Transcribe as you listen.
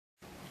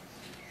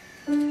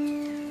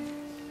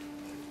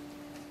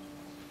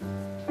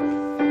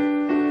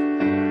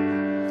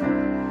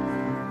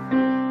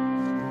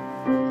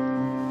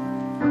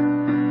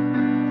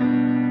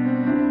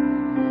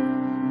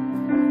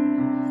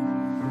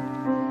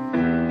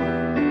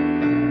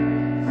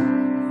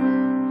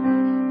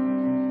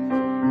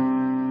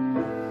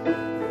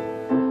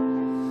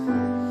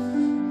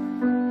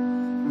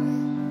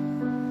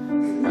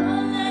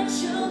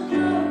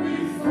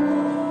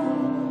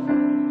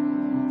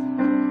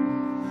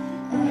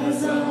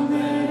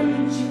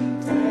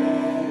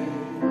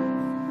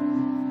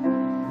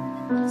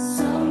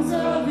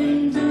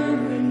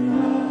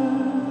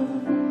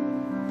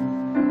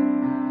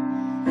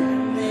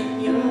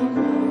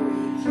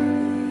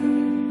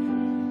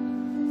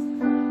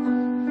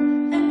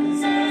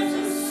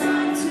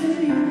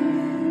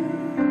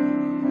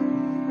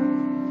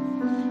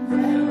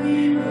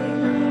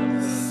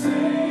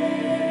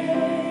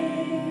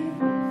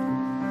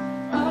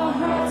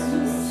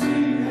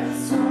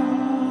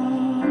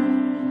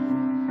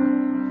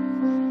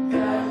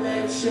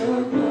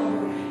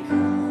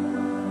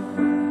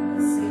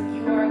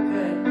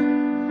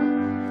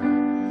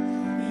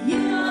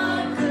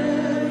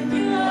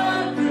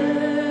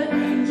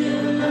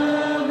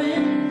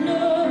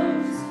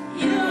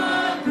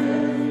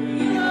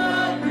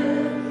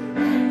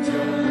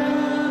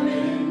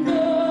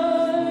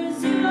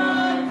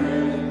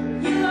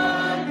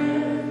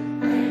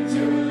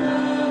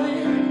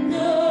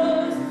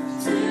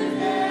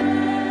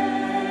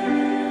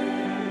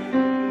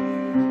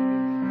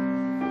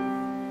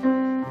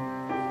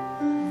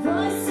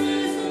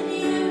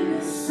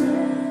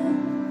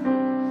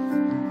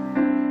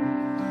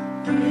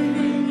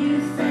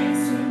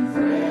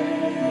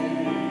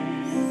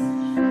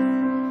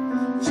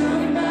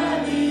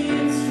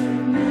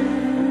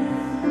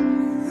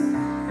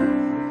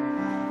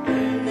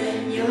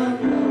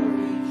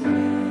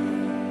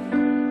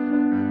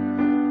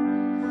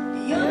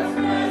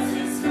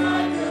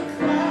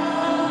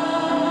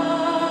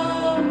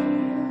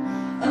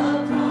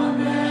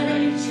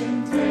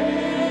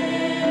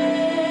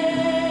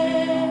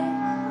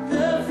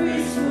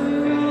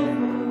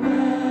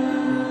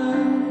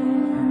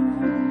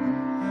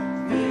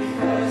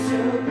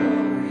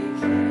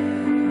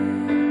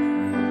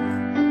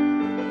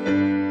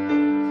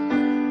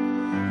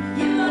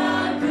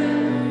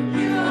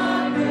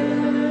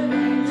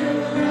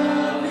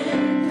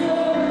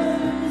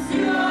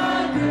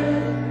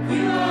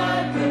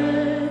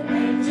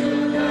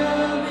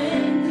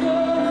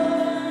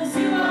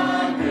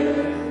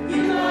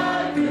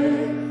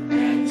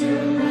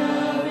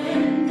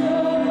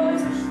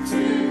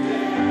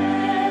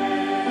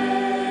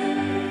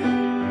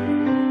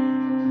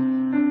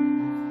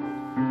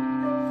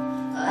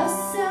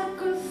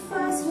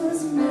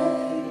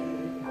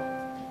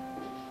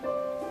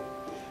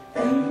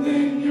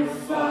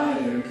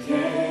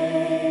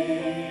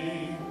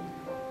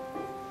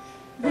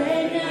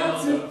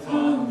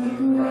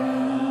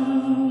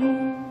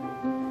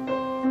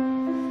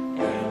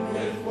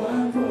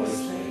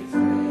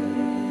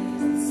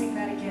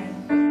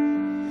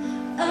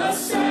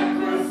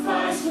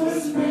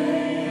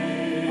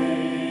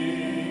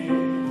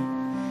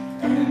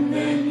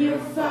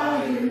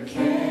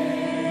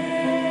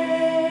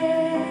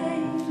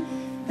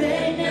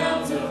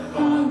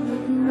upon the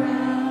ground.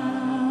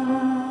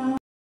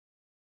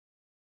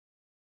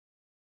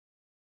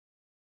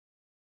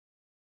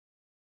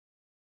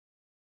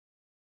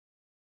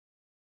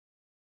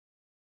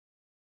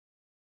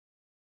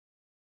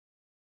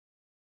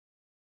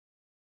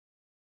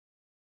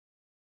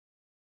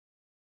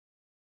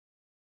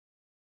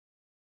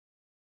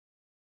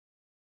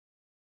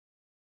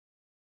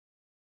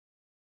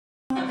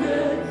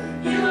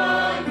 You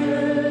are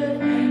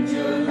good, and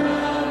your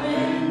love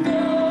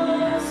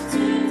endures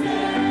today.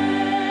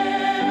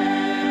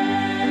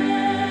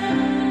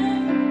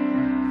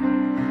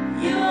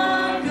 You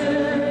are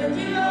good,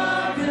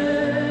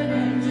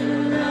 and your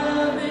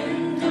love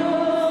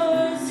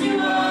endures. You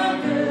are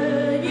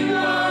good,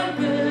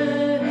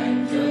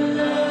 and your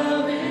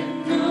love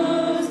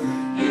endures.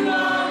 You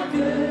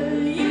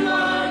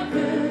are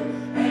good,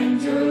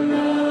 and your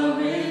love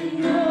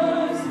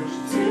endures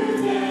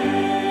today.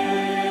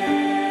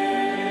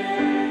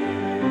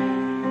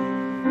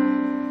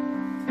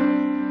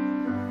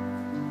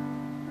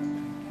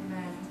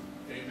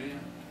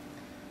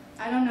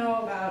 I don't know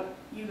about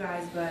you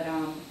guys, but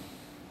I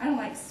don't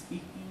like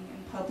speaking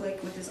in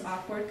public, which is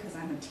awkward because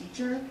I'm a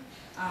teacher.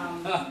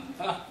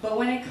 But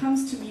when it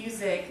comes to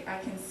music, I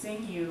can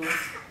sing you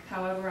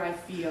however I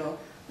feel.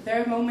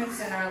 There are moments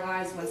in our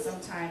lives when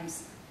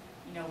sometimes,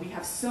 we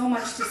have so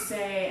much to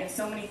say and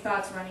so many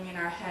thoughts running in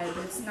our head,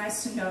 but it's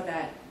nice to know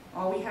that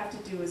all we have to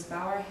do is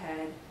bow our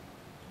head,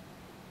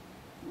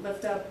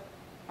 lift up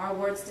our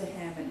words to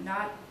Him, and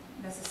not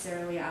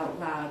necessarily out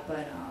loud,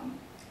 but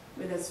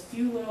with as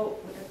few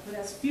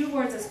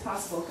words as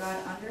possible. God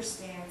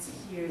understands,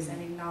 hears, and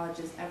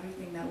acknowledges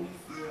everything that we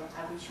feel,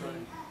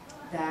 everything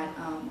that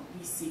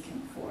we seek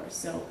Him for.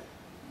 So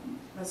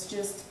let's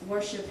just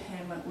worship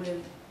Him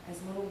with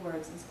as little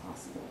words as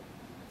possible.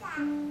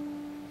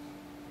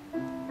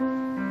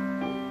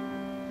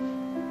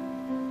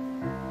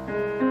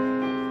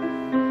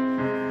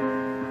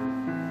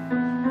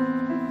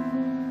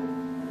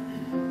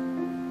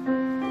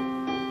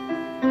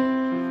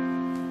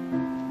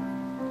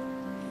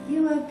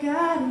 You are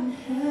God in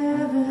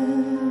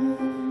heaven,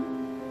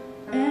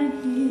 and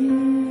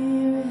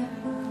here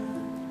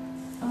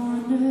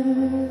on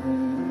earth.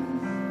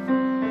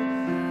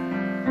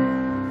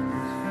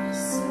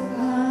 So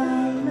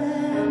I'll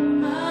let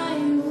my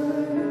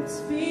words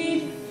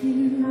be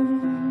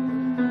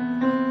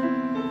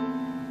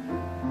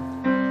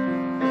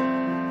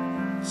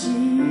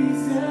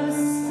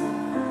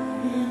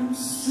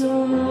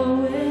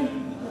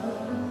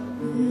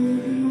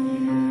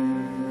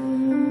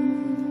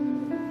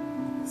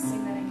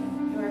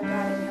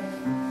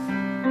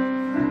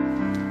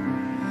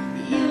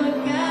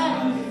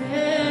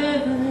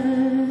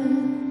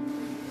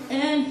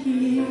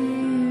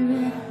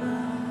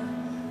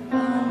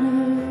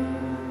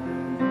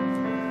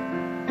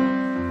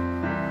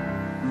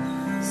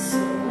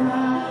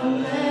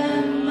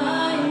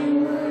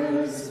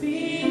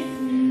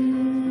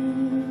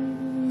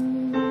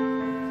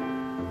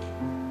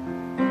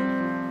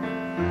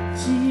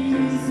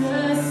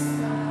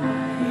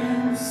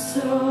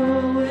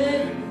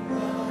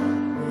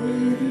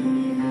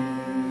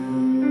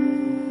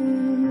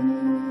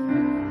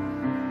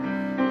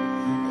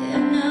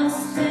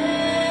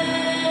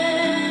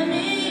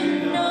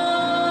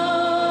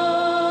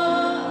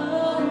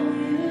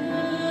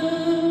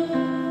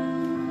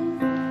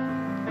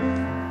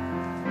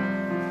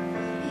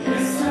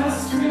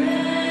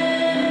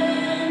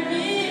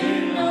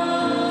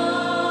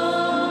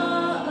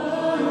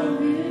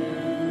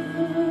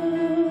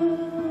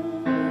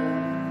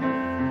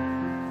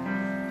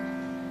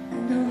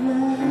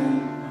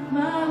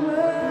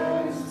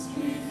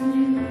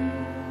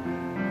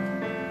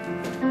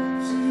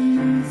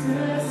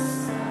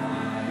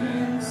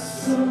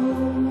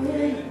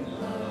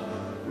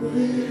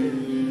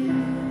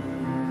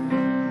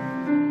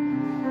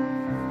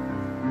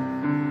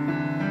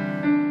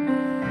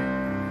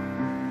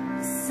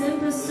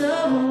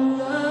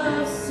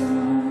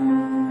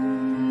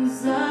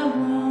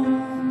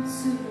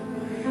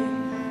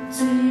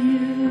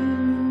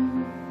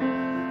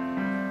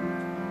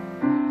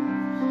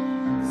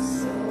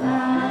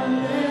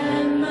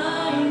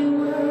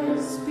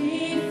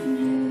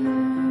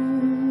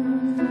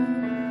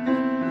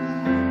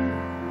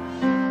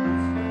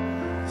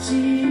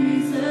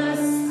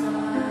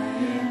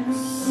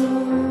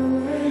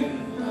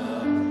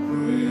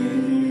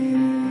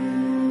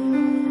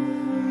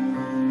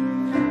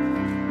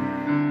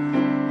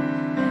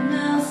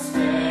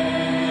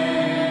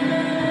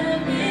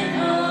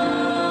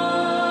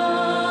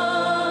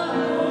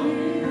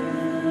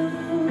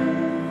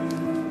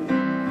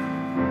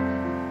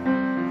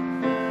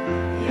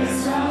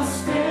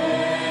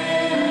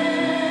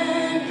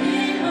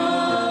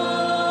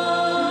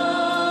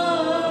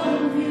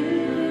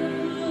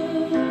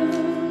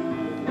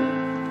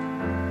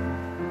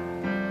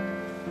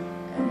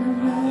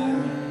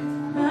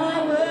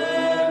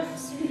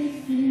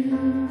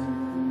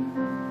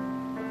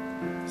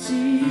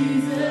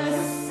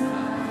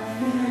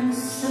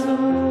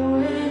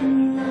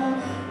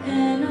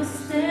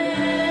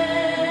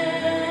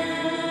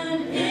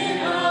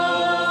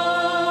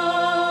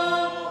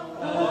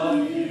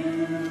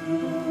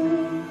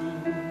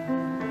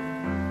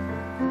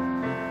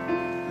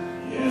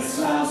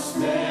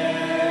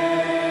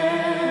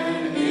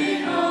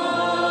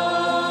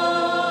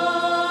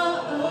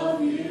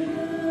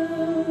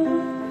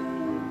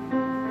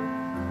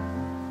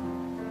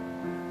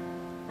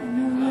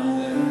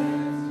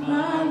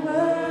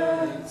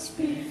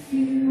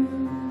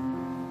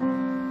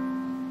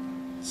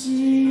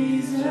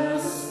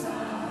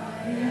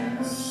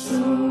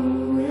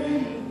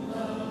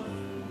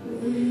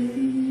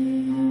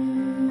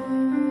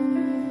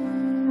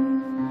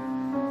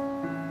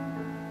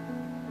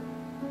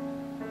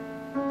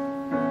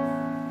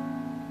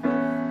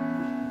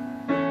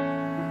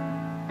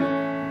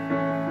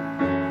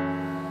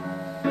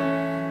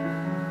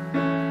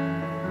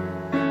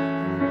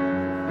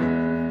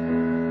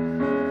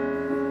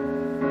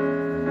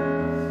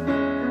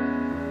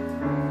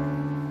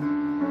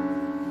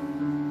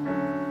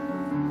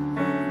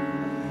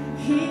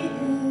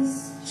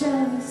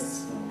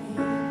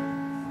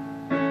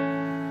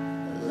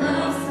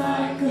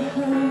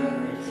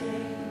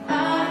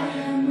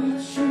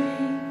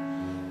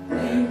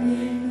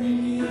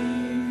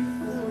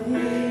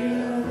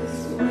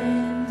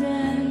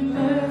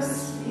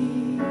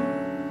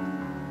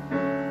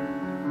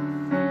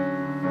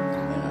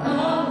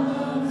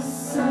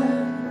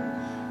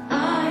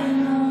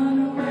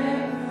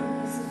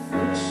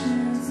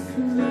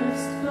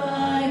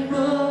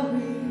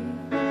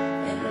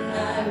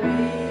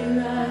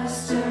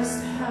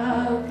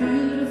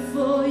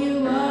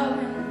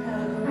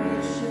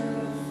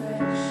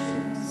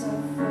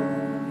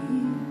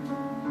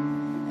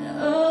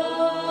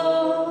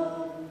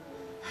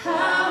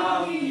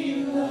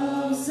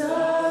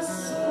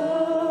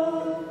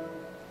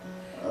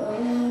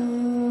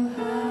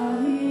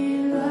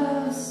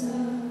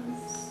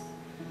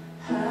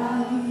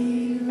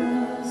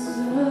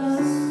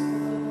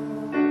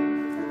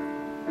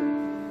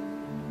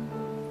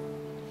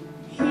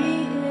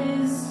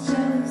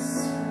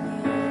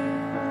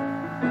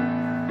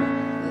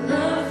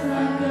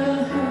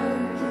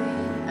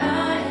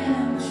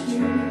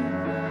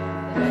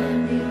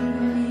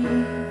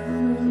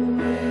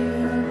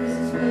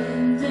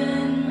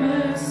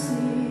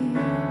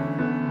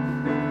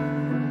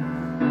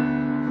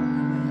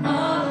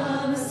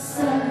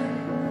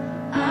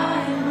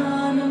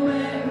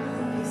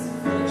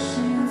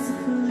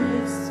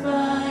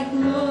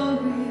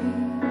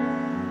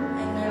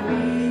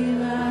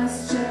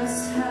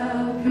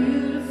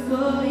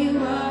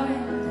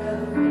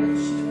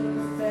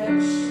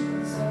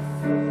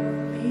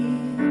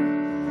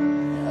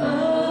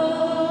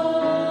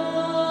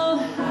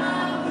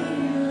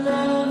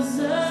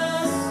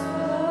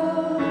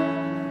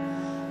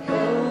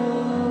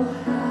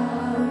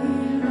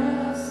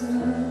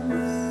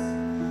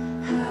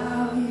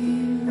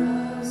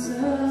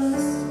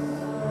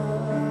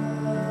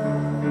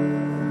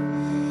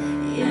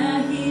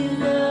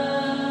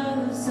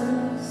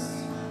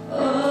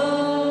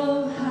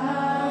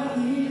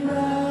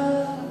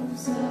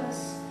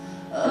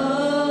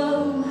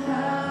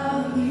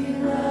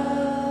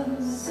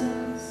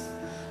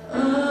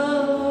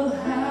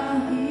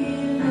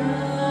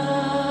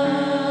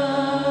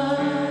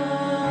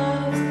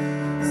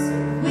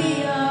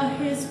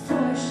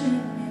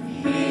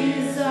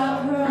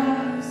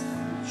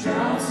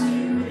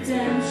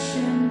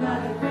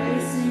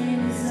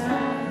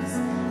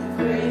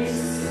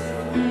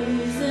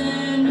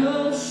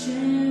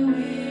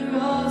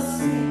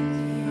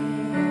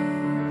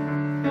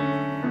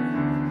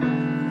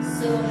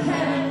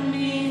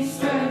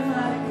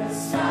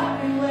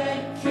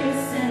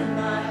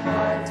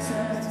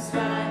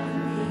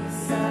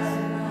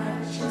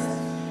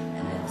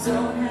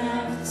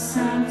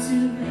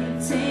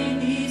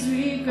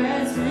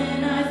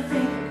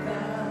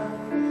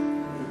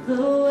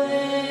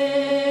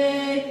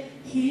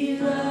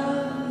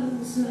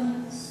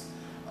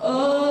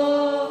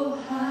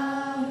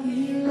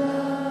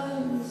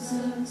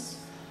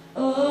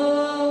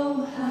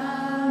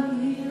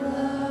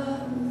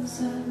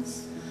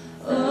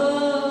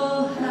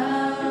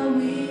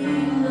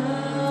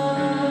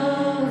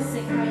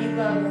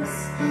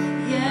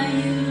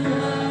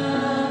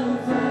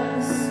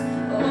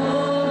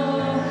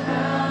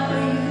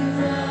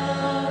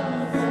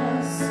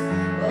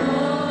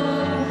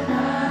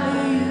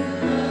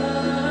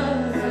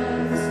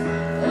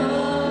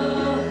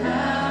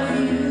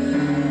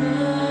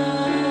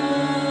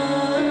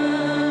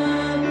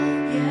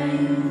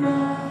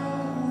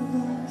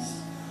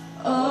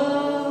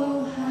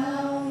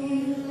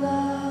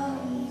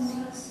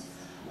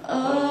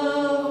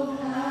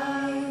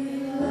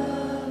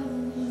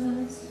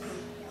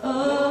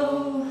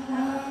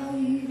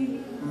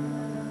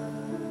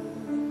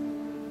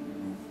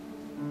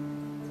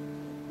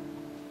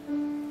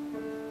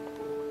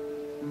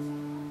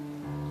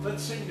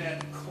Let's sing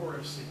that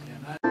chorus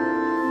again.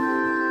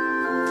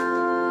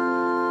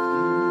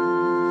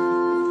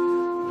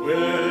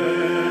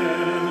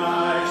 When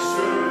I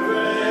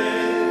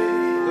survey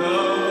the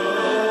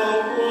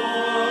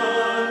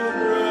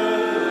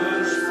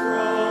wondrous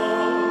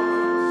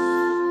cross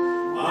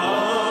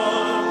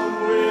on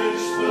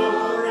which the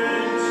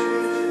Prince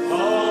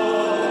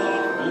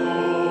of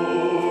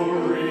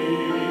Glory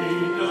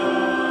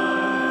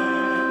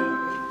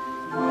died,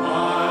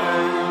 my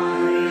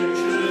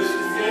richest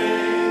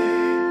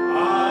gain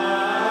I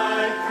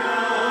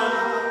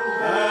count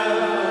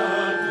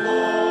that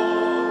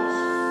loss,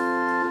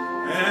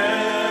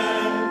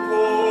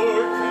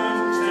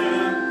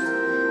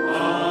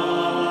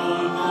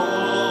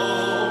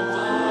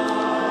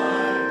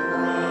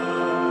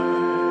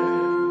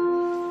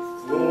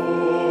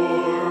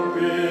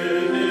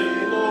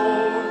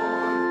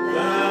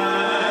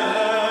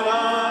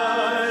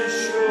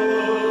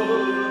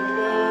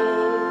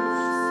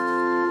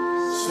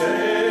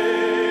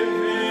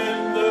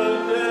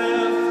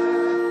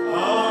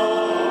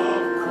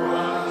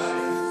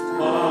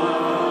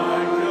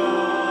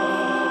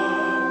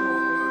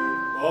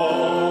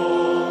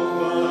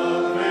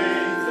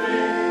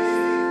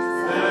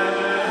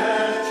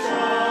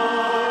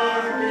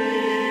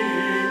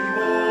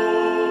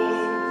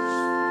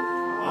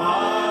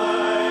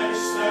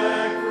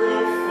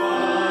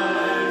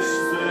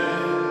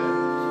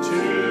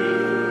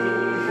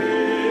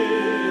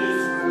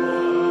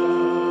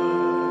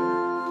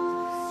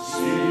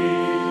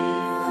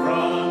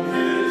 from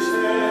his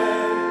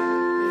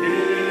head,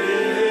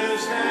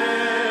 his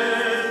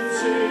hands,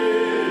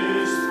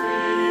 his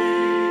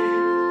feet,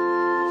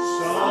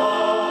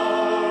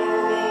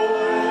 sorrow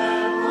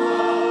and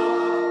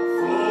love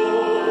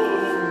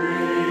full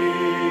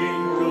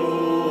mingled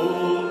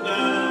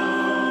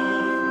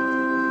down.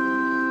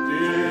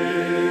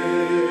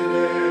 Did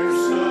there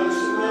such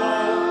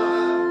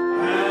love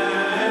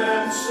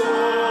and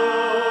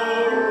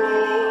sorrow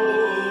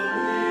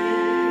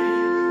meet,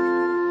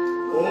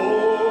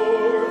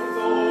 o'er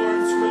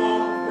thorns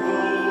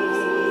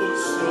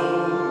composed so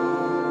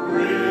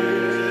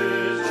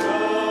rich a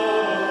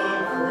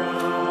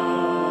crown?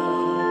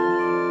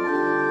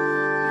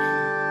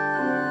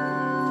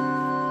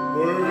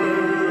 Were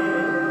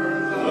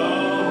the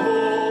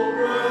whole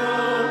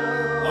realm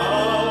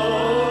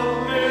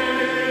of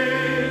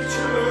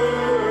nature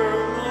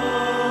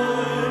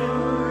mine,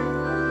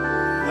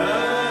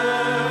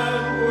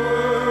 that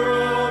were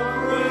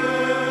a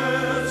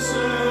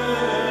present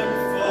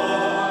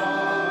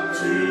far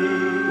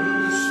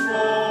too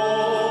small,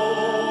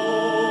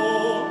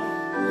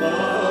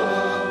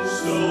 love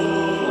so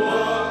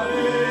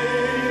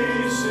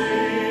amazing,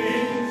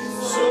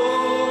 so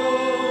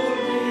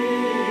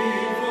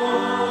divine,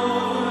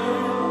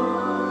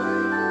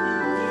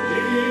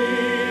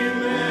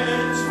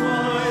 demands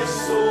my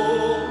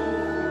soul,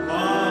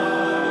 my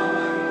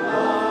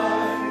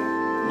life,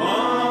 my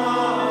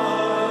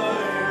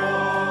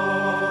all.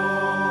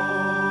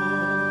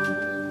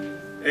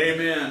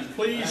 Amen.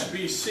 Please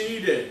be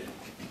seated.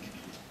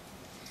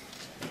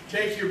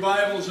 Take your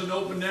Bibles and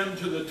open them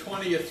to the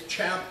 20th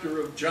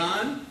chapter of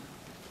John.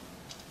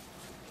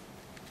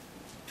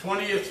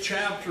 20th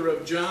chapter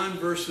of John,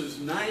 verses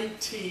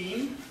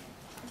 19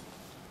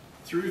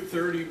 through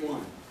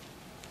 31.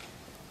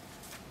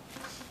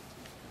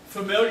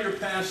 Familiar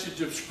passage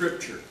of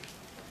Scripture.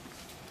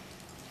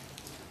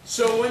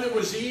 So when it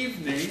was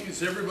evening,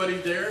 is everybody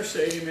there?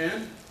 Say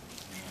amen.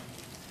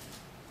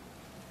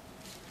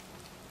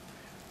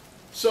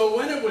 So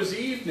when it was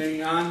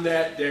evening on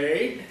that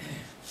day,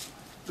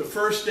 the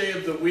first day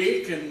of the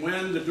week, and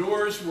when the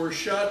doors were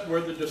shut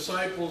where the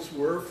disciples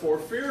were for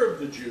fear of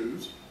the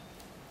Jews,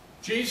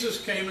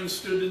 Jesus came and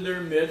stood in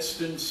their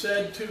midst and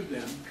said to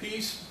them,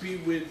 "Peace be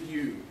with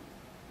you."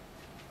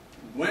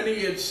 When he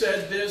had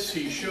said this,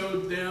 he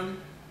showed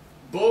them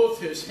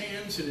both his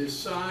hands and his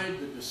side.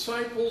 The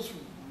disciples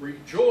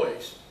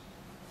rejoiced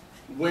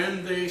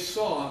when they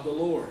saw the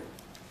Lord.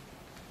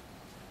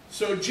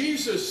 So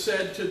Jesus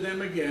said to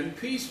them again,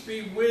 "Peace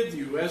be with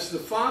you. As the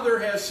Father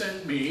has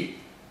sent me,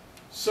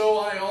 so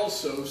I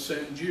also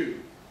send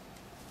you."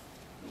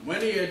 And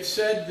when he had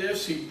said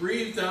this, he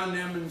breathed on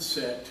them and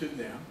said to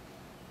them,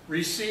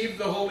 "Receive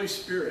the Holy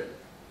Spirit.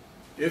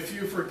 If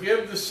you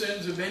forgive the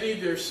sins of any,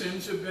 their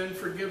sins have been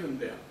forgiven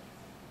them.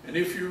 And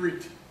if you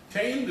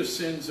retain the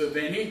sins of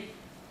any,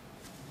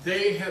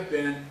 they have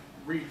been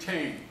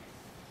retained."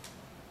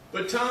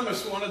 But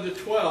Thomas, one of the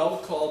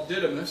 12, called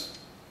Didymus,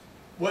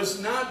 was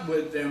not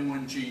with them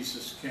when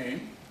Jesus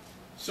came.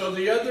 So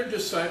the other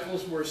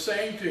disciples were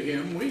saying to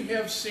him, "We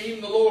have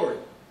seen the Lord."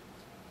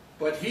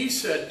 But he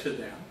said to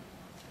them,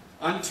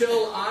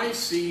 "Until I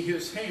see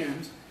his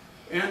hands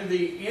and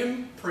the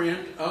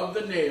imprint of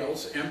the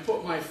nails, and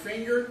put my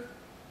finger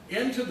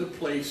into the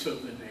place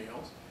of the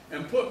nails,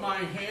 and put my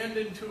hand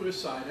into his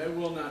side, I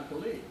will not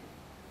believe."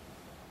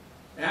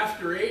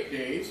 After 8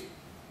 days,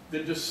 the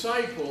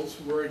disciples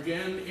were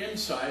again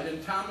inside,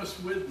 and Thomas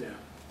with them.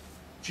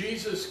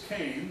 Jesus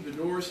came, the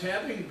doors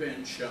having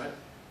been shut,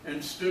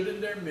 and stood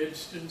in their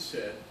midst and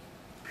said,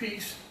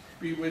 "Peace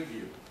be with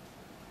you."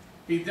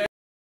 He then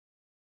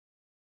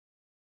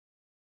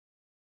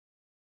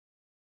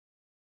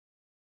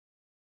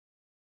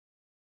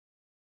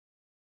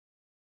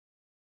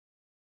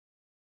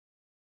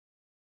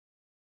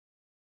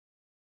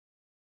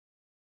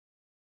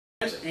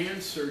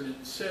answered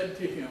and said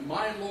to him,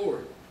 "My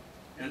Lord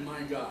and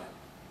my God."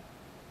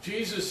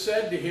 Jesus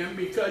said to him,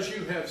 "Because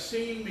you have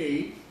seen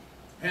me,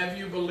 have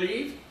you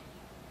believed?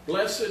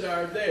 Blessed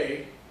are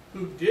they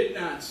who did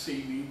not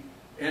see me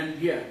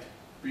and yet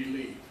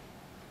believe."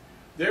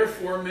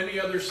 Therefore many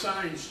other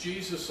signs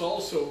Jesus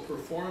also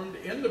performed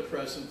in the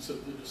presence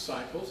of the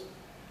disciples,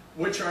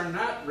 which are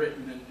not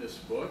written in this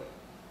book,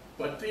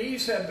 but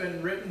these have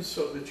been written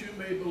so that you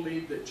may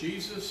believe that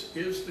Jesus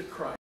is the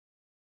Christ,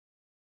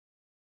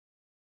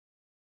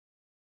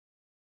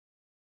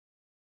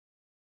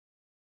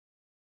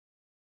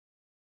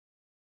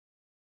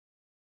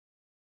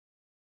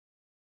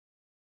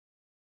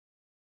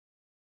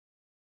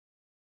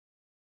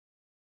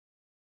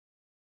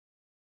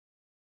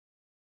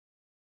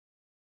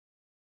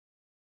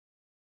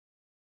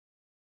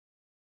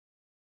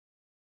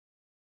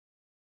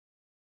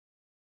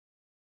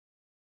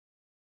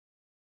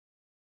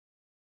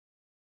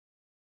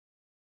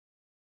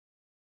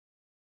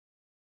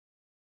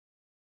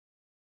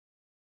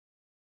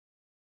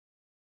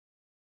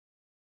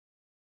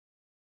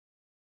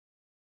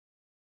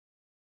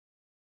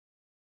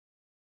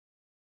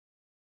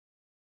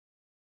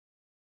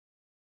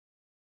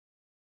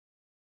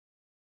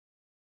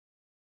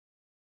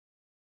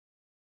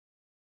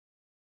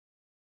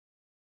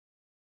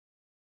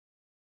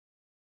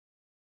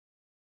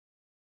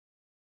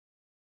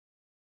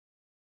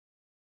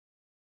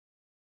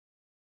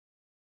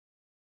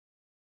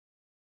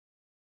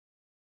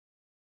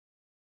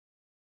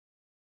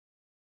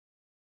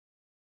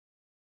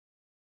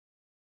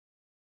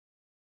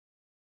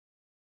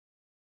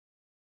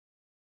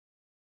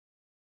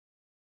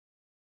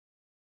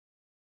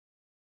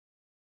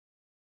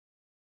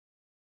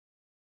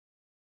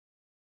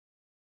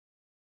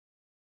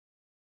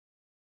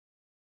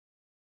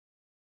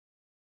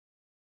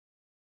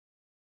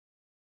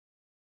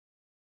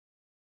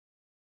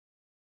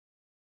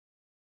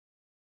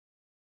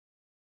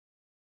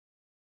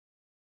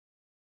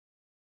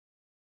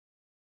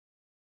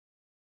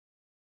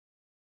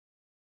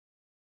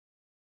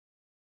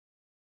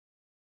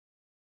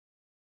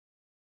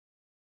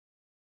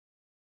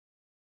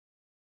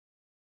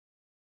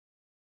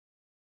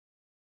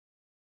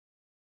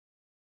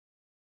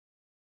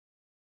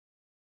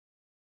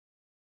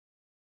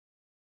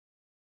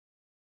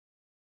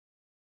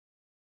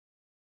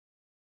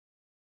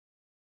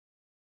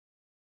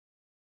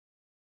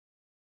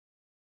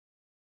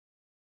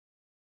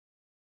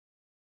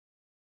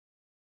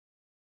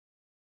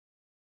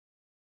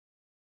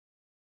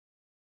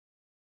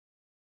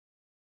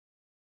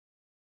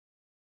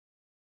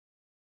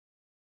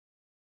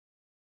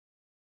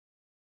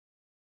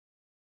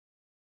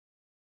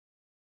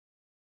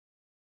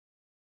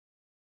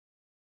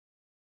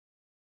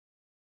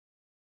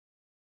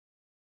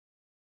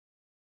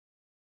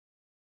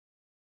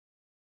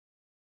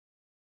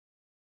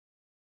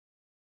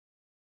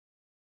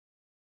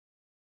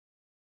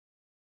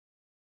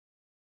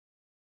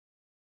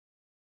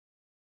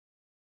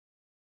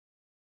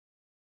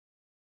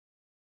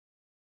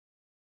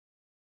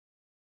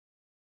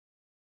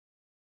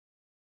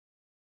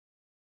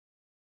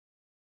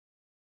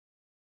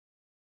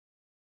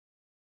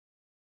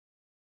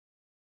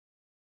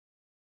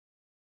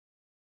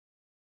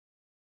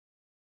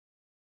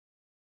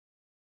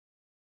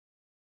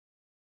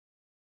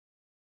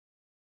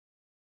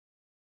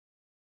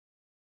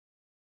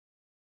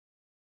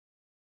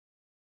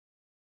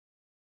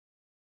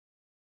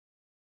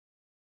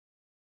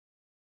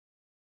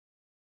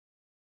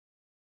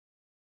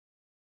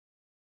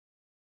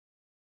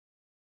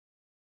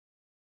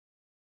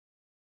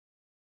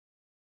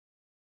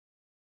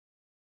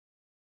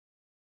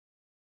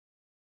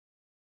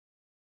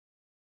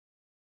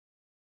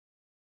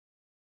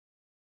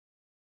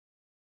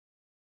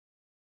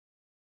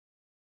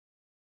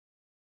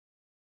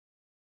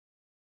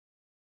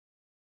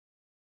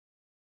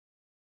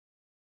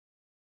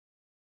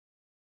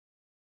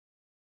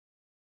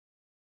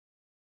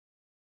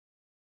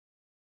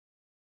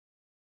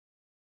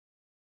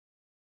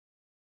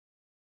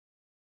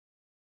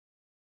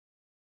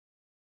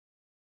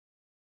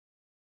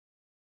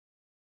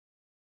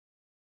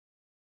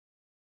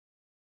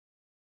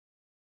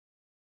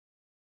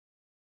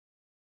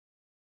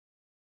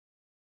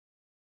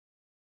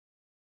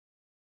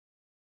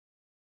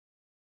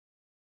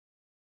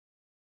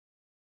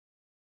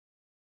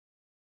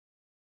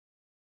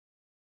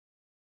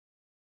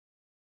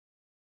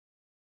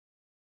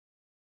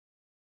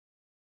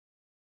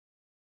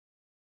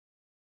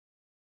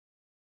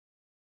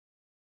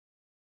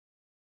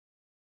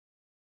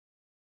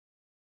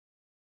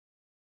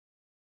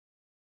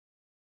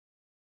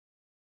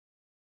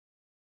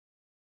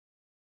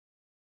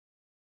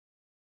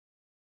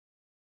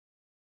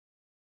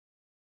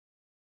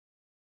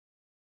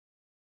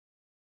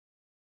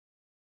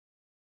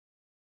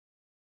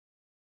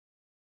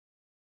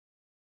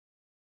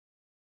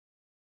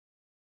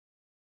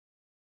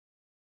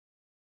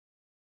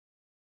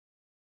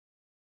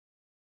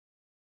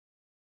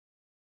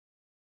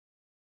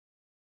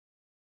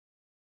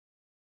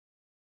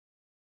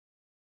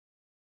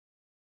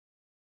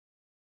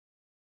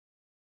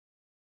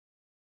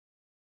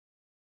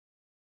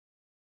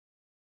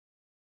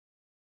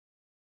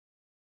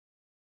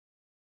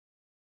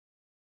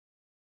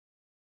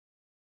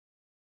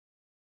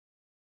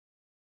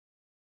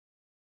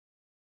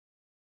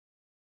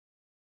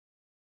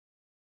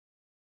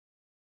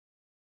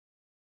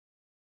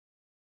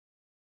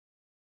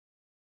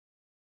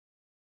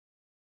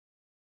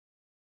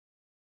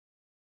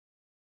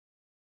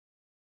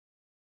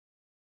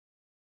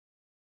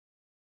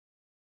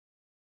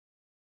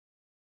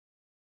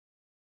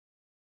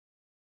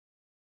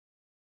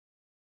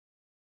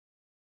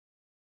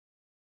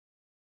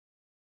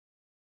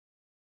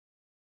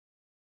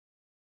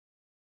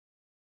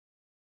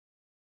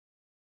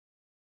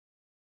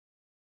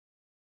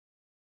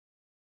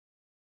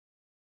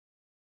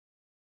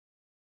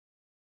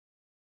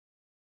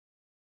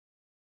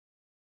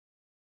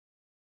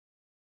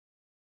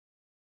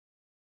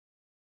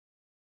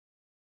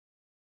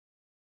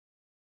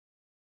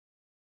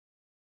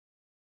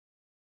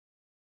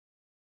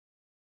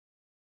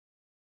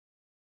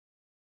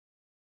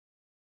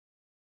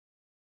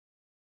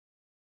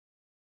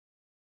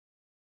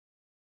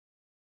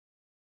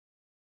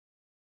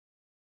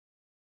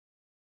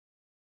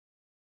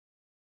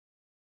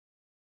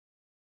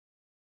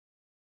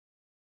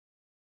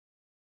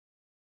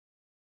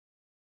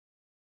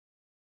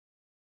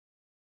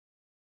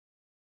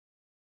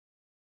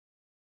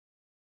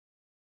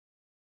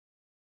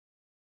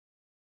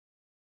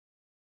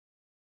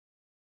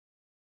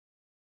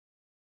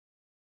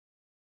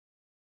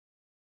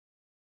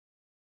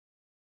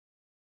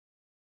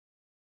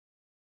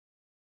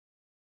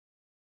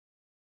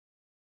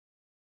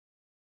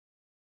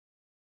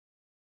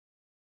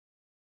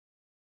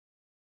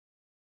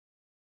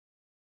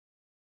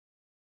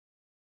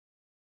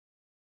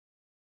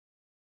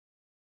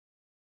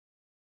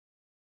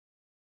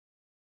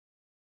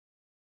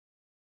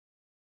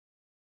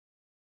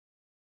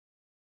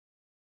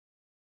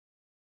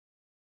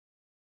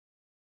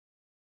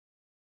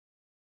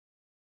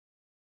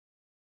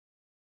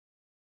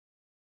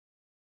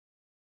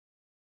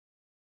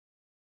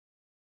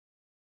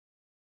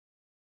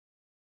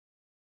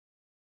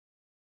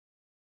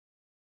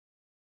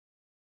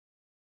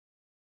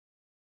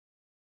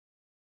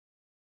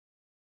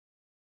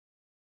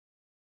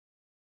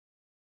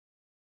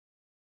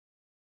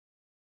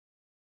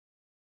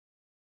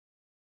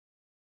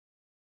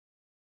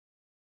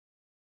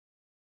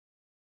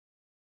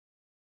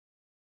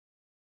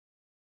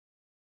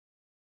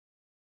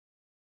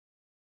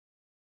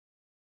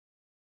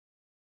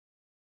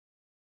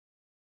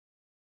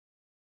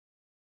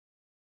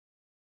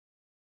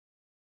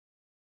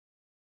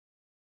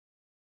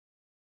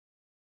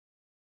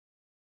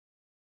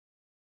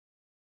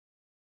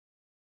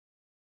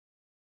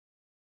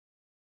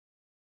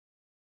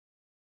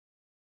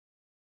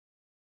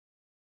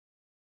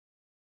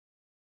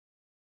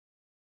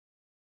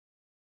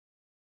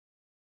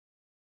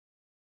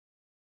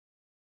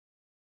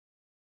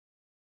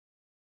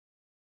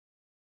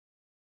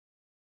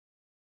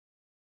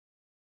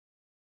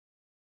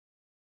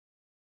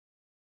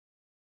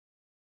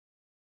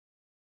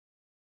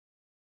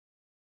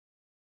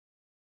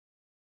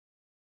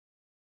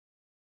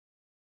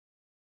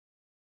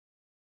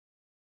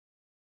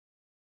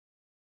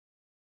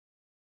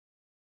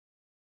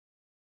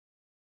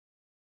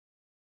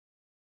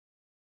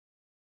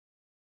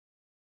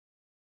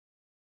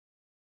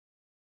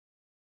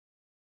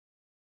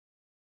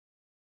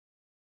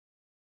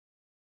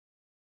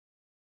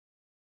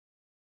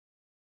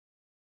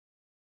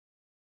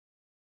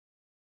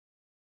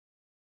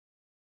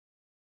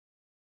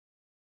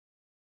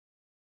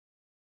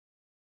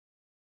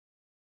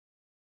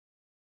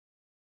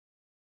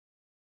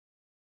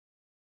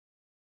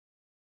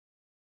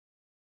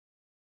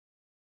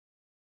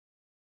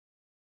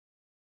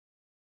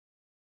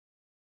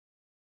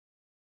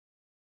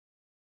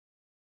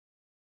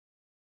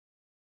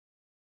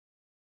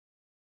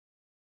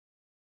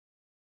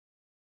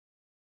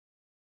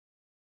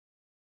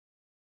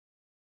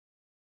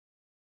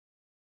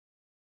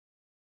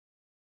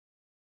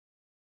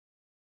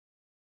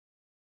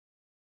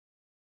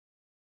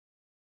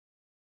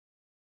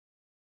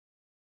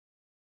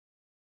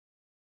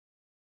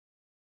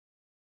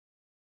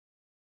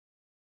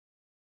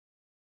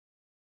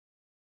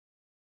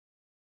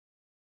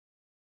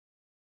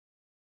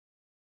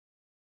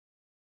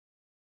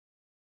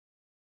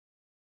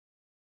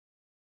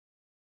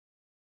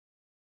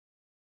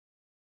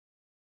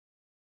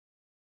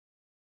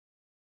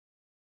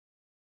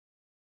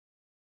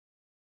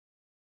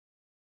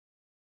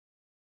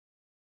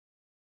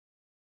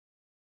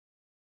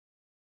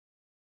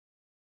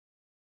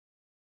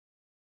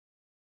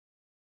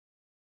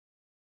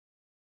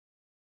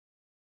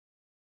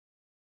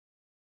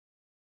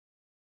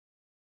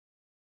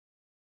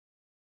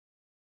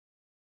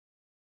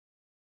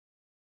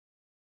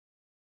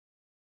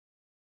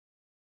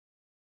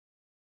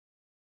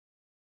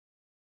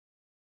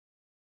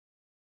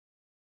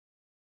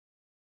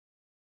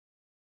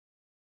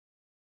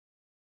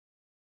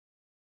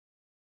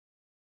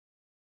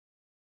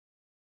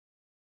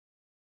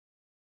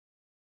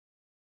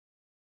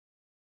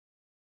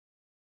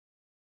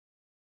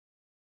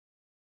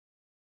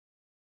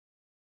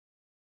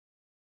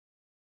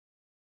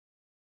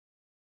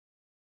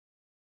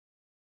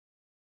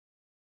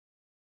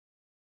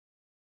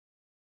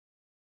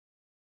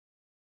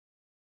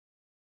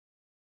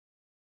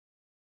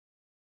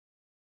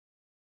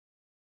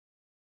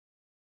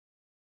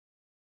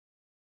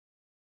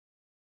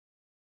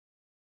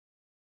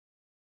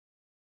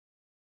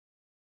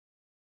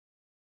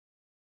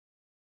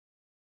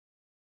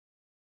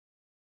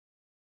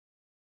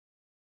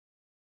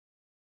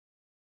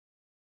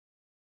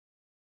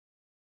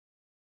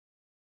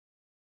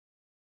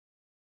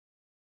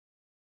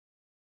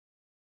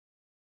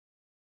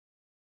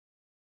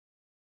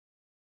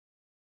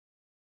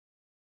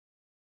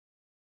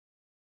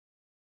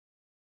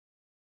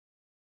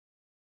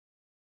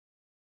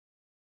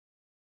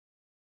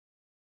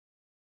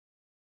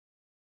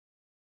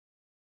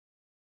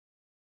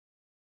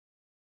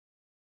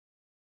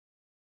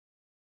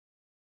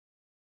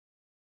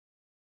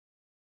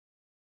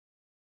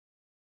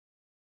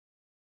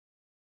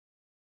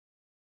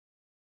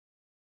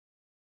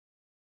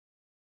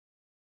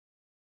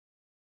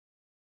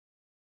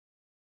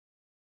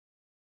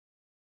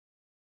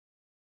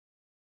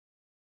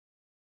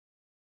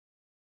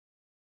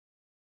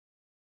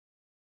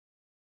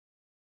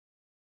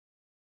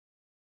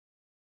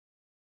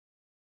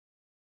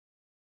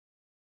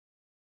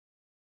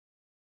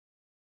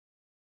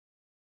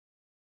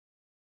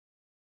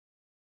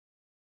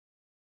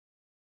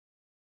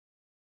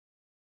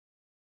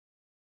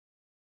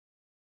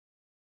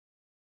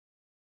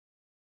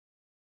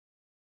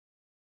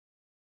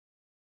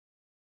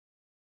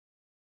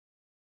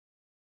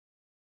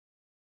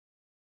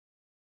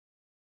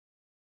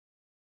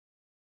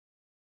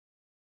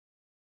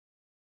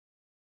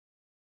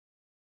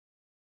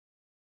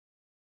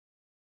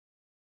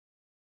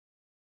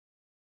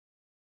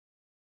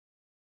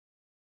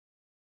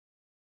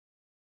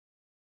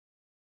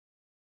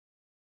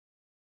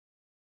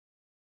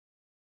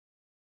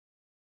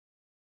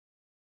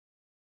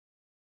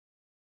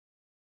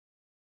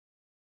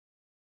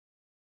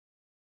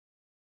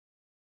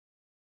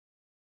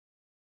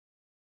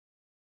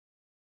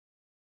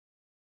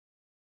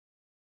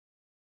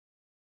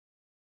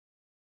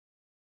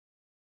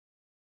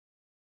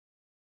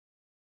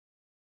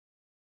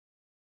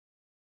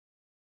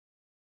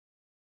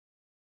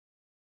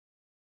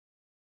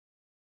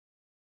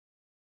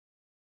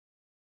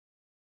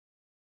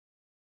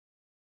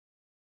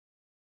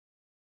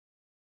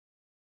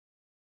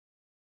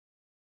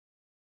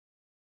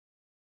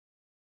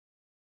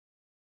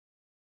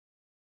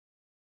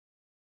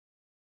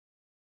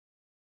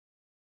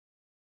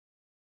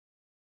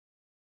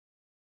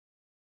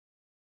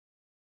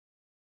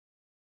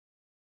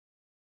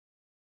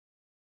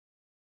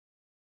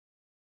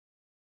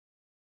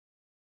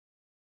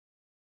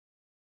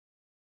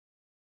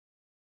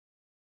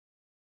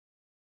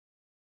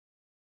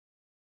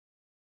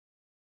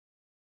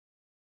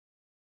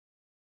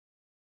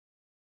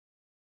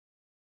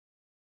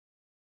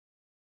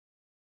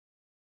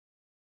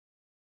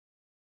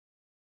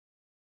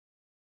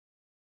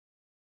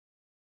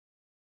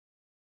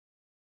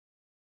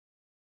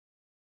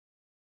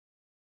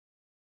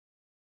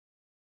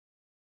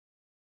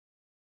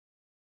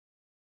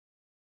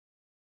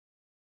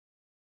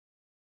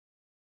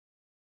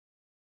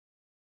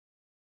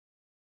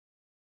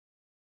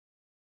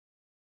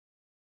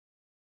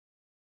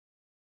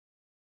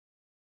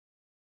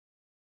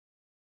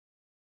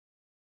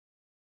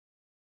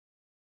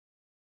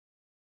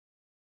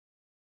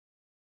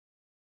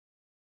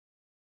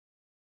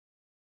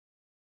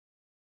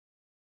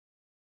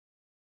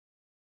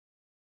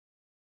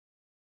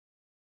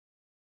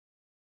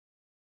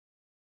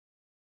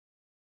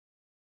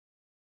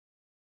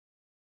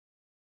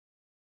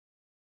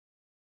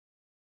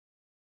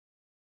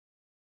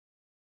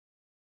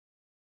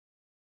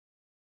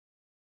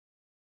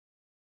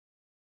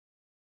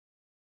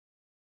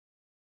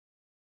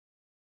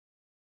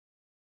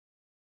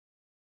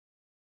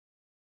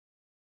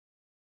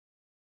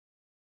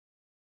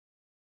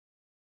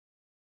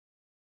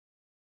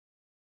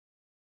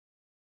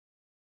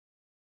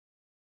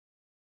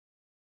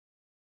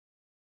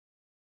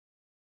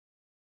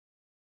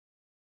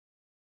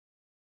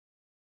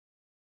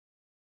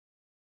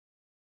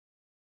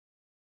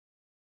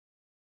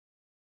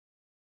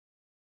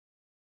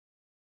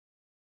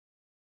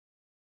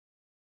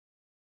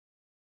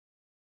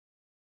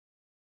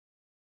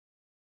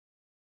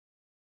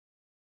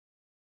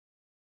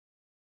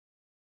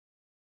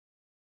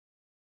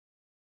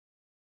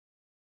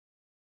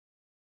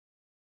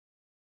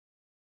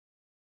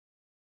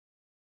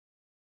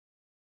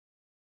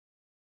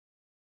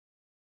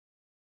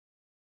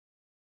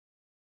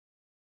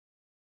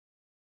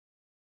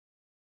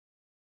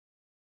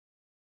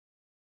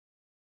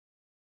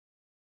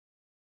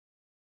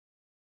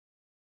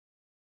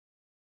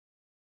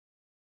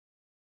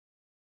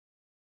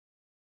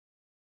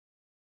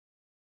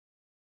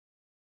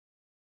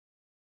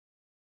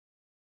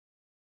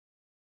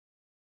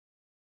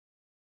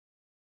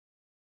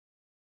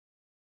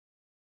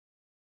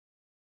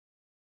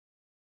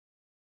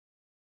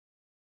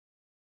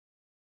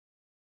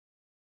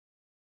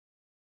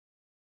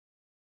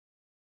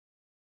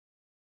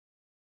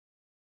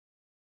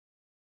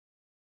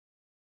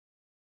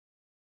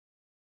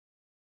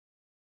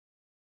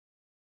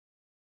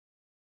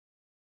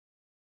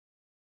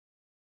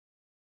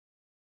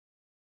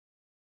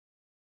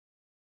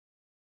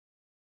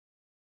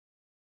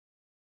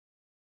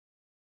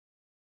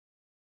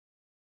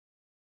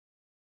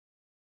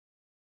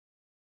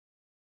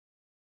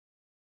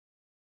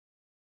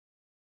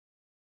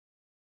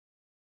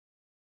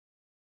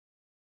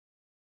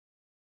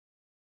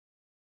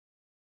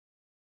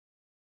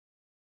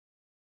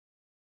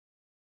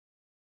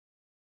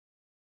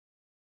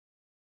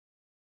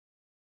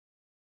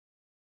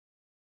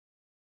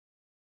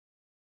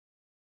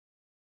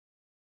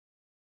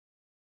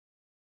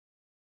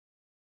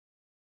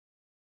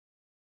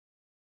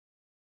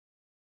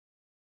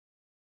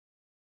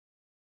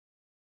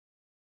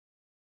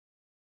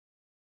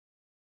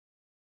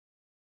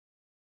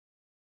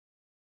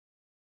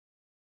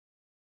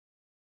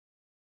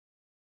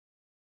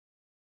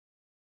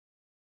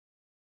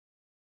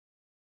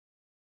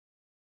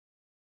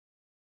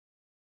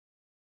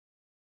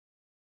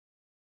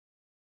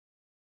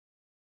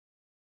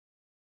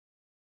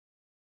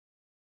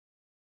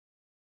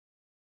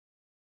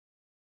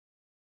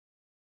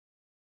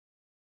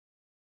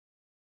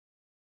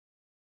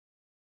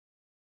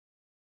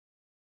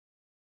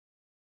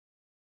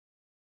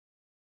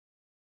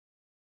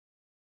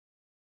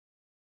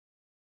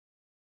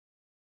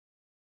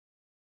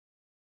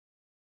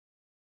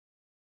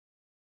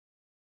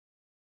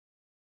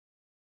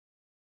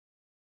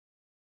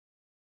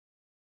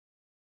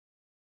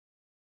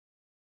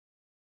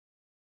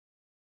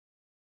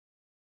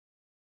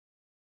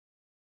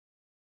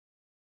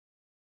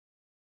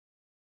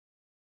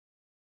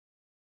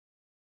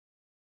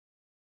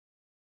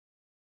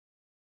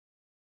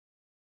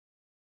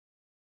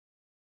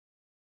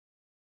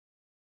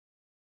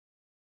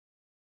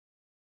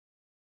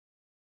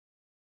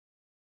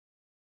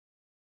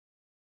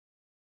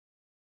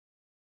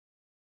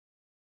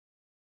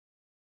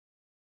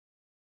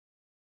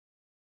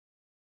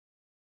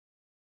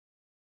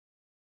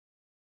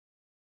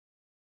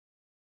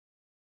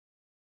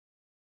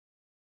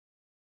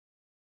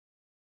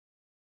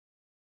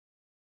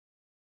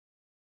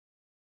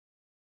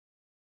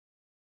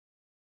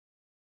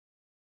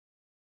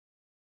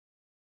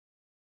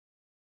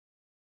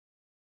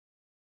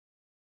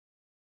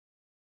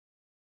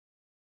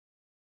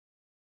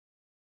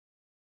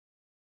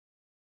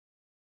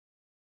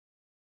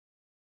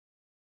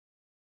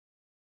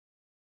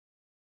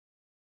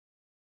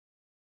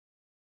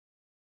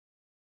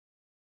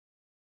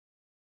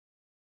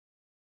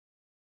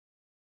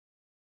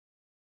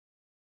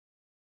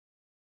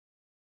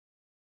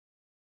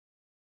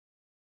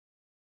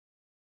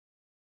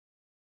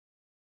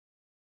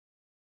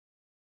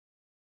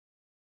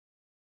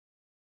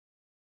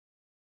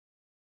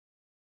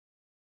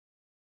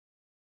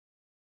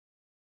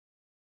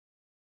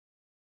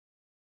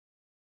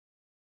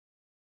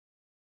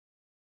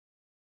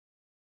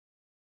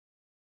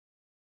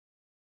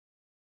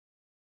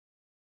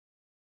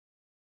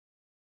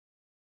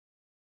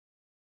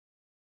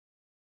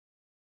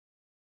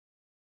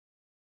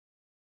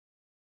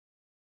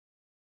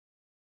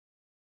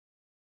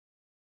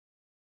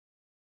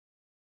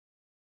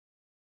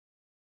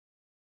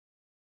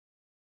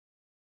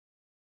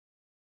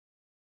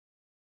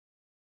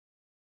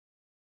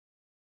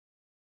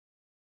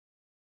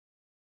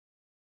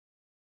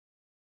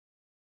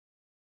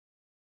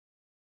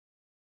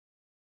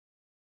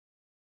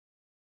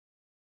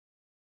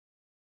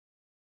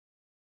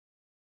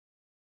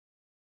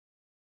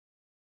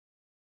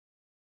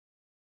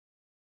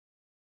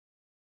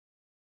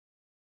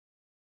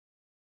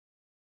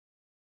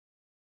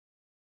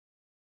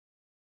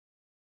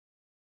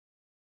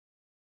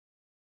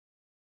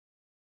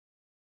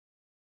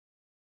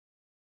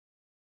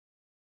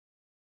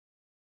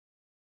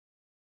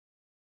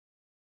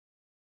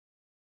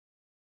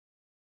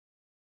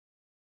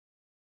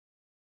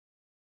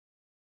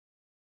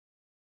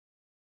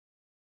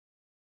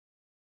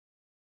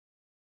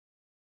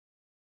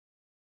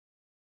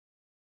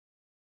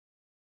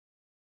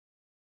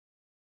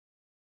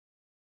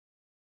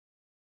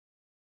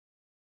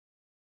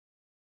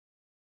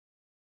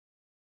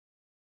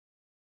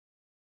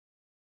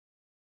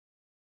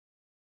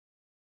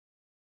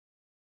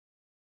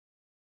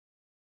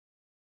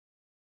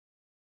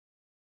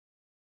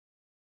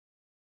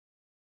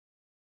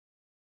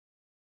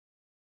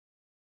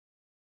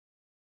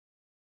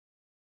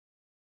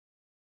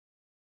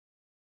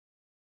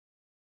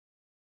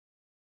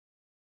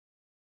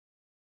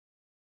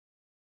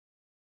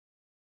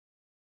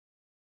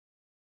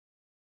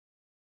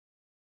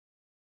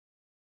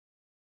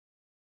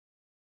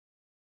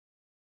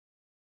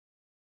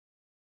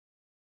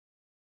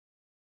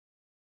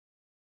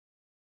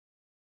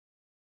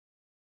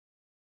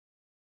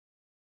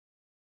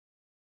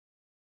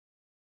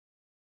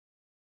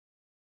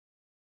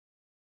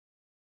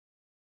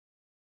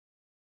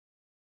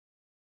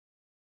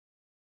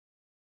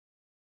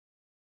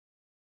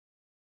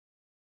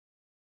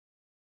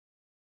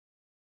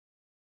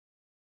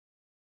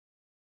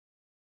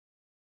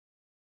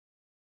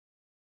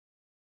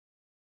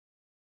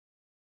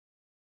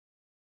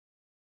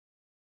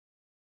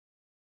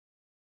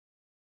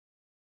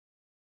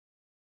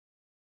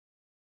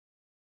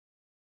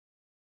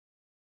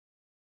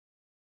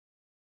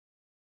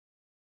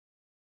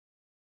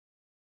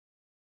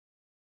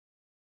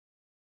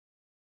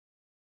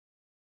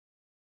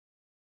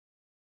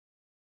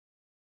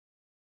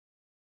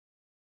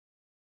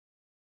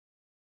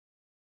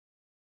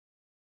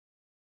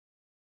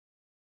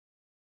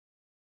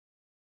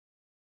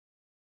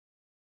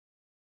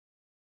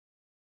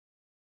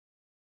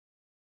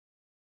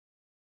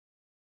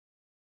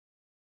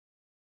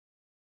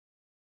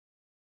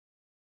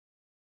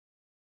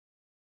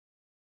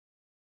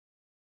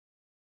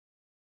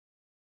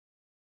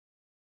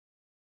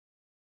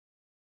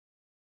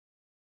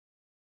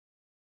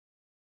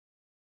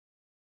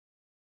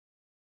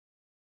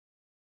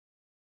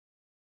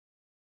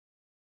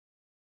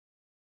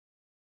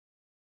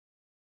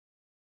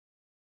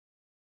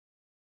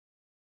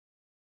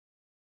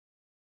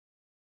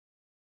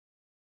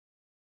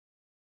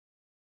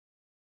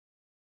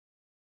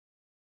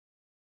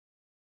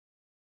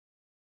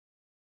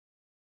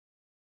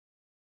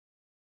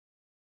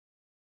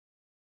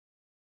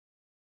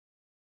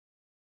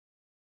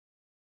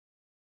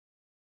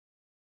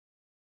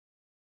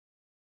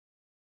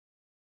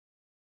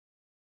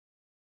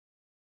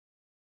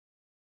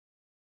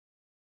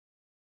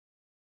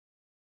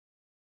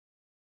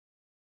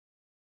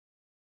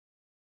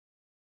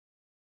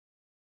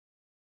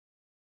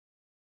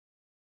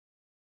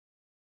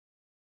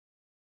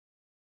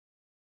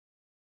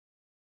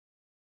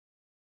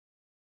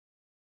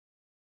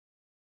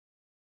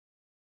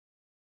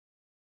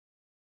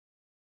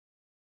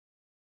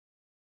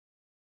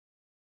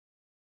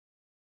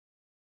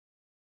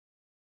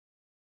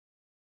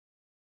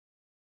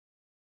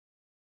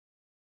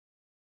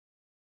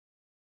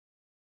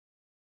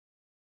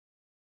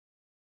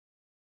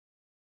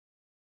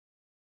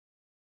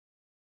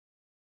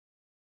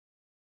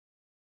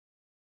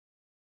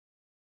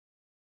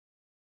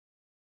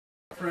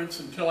 footprints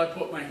until I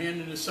put my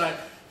hand in his side.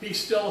 He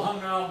still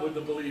hung out with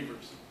the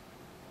believers.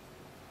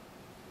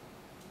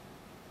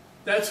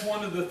 That's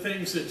one of the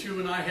things that you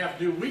and I have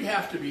to do. We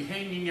have to be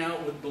hanging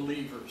out with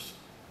believers.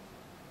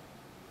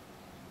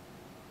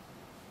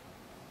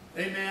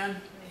 Amen?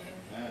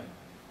 Amen.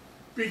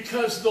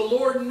 Because the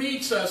Lord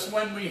meets us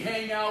when we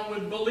hang out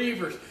with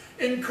believers.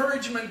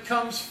 Encouragement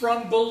comes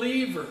from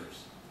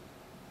believers.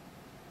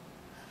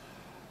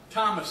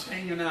 Thomas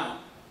hanging out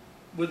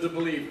with the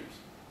believers.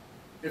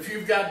 If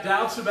you've got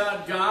doubts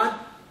about God,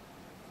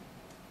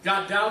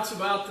 got doubts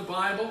about the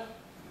Bible,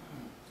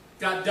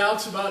 got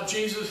doubts about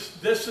Jesus,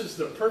 this is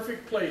the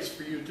perfect place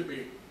for you to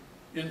be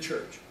in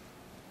church.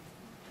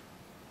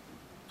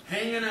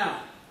 Hanging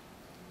out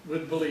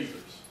with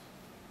believers.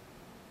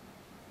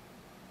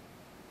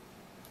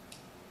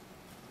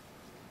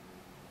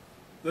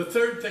 The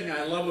third thing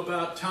I love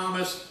about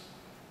Thomas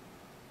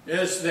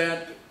is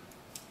that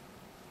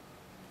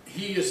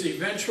he is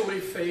eventually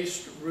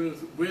faced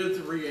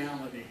with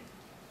reality.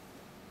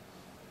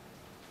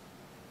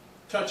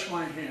 Touch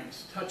my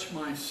hands, touch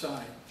my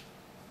side.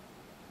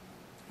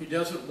 He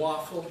doesn't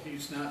waffle,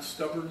 he's not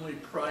stubbornly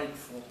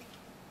prideful.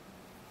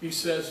 He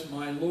says,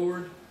 my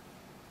Lord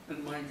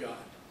and my God.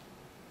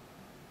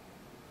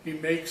 He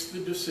makes the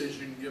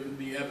decision given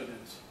the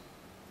evidence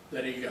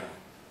that he got.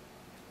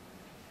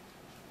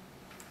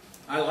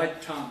 I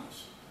like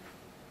Thomas.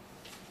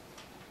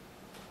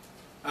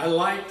 I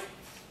like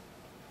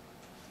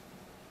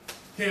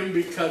him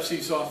because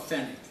he's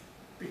authentic,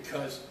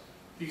 because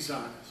he's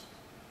honest.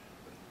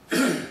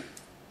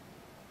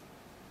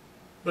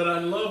 But I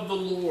love the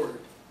Lord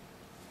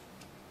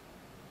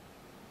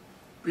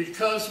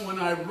because when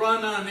I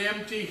run on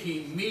empty,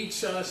 he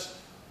meets us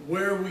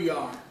where we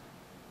are.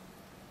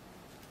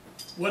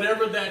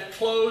 Whatever that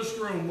closed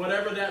room,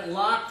 whatever that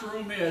locked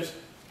room is,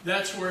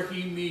 that's where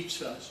he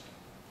meets us.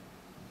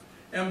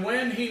 And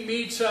when he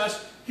meets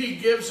us, he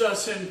gives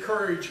us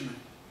encouragement.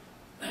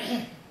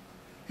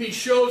 He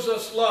shows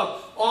us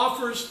love,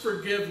 offers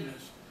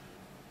forgiveness,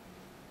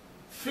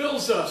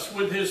 fills us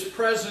with his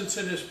presence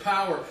and his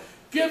power,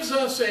 gives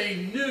us a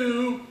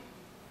new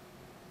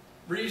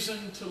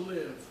reason to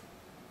live.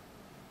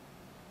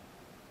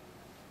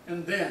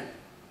 And then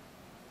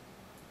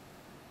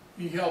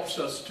he helps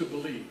us to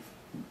believe.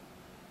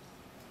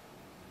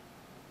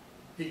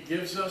 He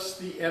gives us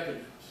the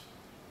evidence.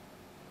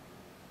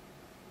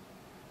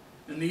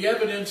 And the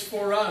evidence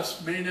for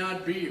us may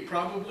not be,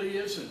 probably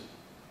isn't,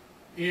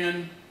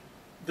 in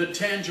the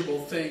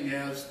tangible thing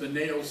as the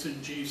nails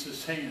in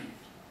Jesus' hands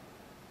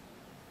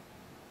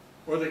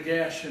or the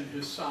gash in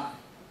his side.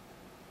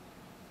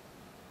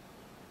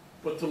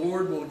 But the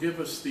Lord will give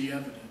us the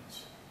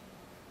evidence.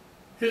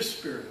 His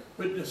Spirit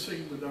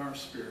witnessing with our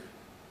spirit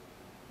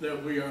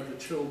that we are the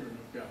children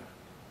of God.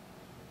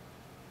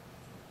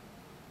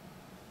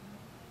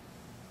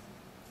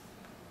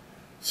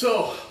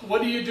 So,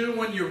 what do you do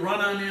when you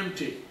run on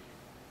empty?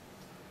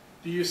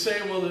 Do you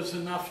say, well, there's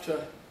enough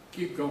to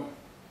keep going?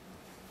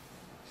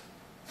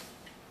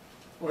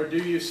 Or do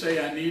you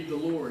say, I need the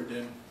Lord?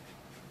 And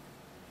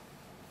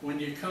when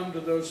you come to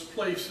those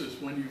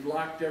places, when you've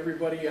locked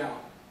everybody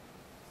out,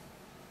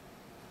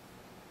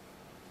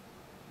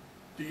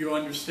 do you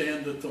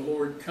understand that the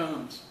Lord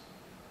comes,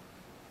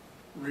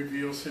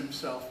 reveals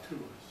himself to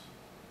us,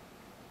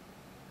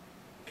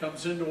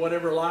 comes into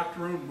whatever locked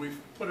room we've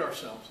put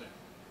ourselves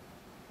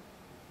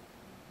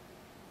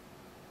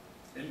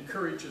in,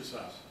 encourages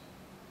us,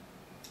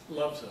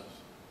 loves us,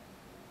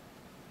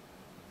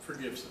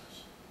 forgives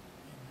us.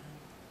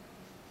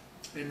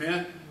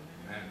 Amen?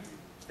 Amen.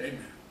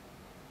 Amen.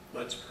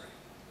 Let's pray.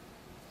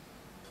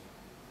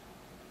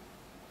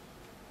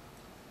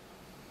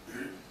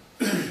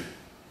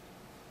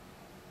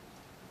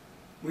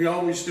 We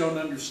always don't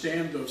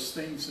understand those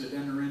things that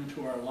enter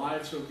into our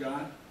lives, oh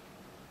God.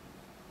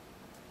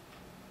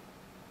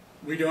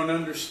 We don't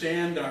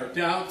understand our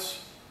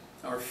doubts,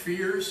 our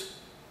fears,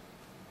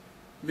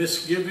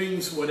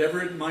 misgivings,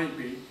 whatever it might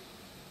be.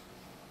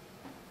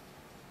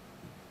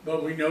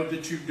 But we know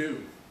that you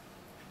do.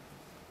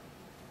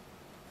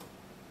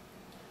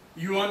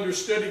 You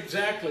understood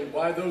exactly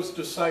why those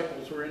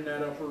disciples were in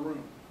that upper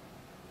room.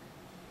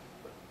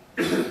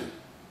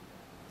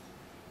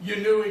 You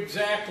knew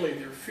exactly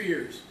their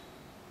fears,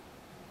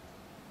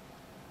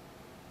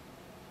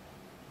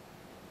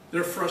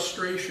 their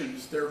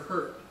frustrations, their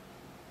hurt.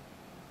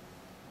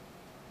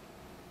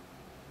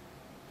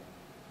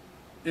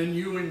 And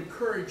you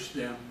encouraged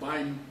them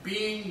by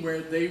being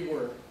where they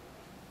were,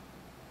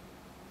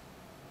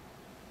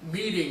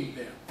 meeting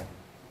them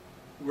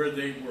where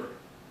they were.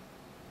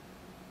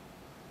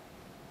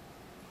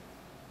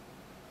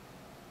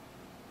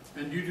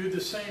 And you do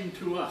the same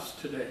to us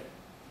today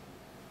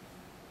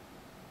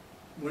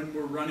when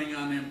we're running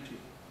on empty.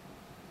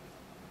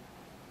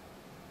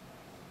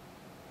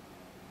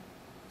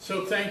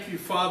 So thank you,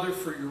 Father,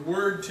 for your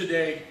word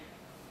today.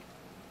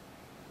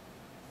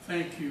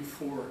 Thank you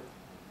for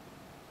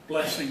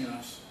blessing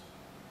us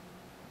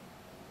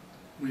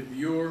with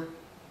your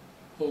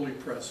holy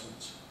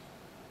presence.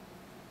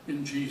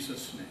 In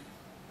Jesus' name,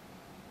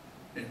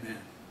 amen.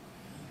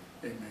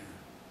 Amen.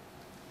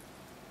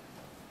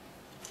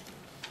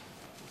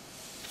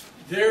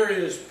 There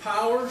is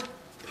power,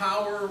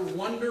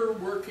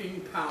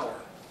 wonder-working power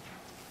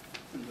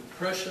in the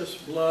precious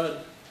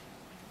blood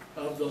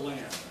of the Lamb.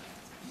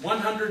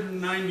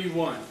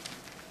 191.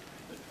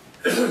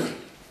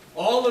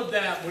 All of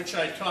that which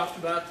I talked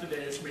about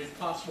today is made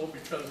possible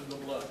because of the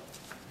blood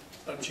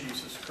of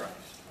Jesus Christ.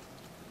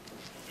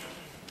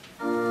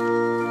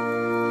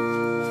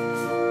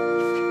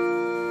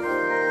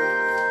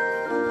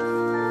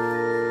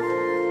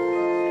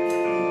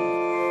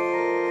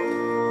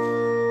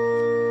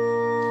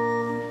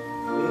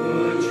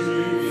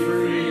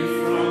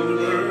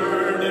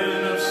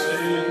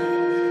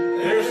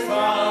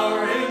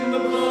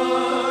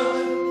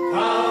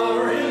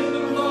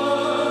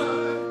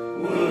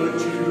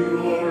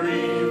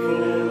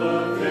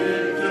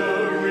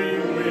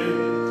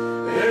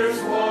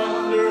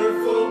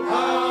 Wonderful.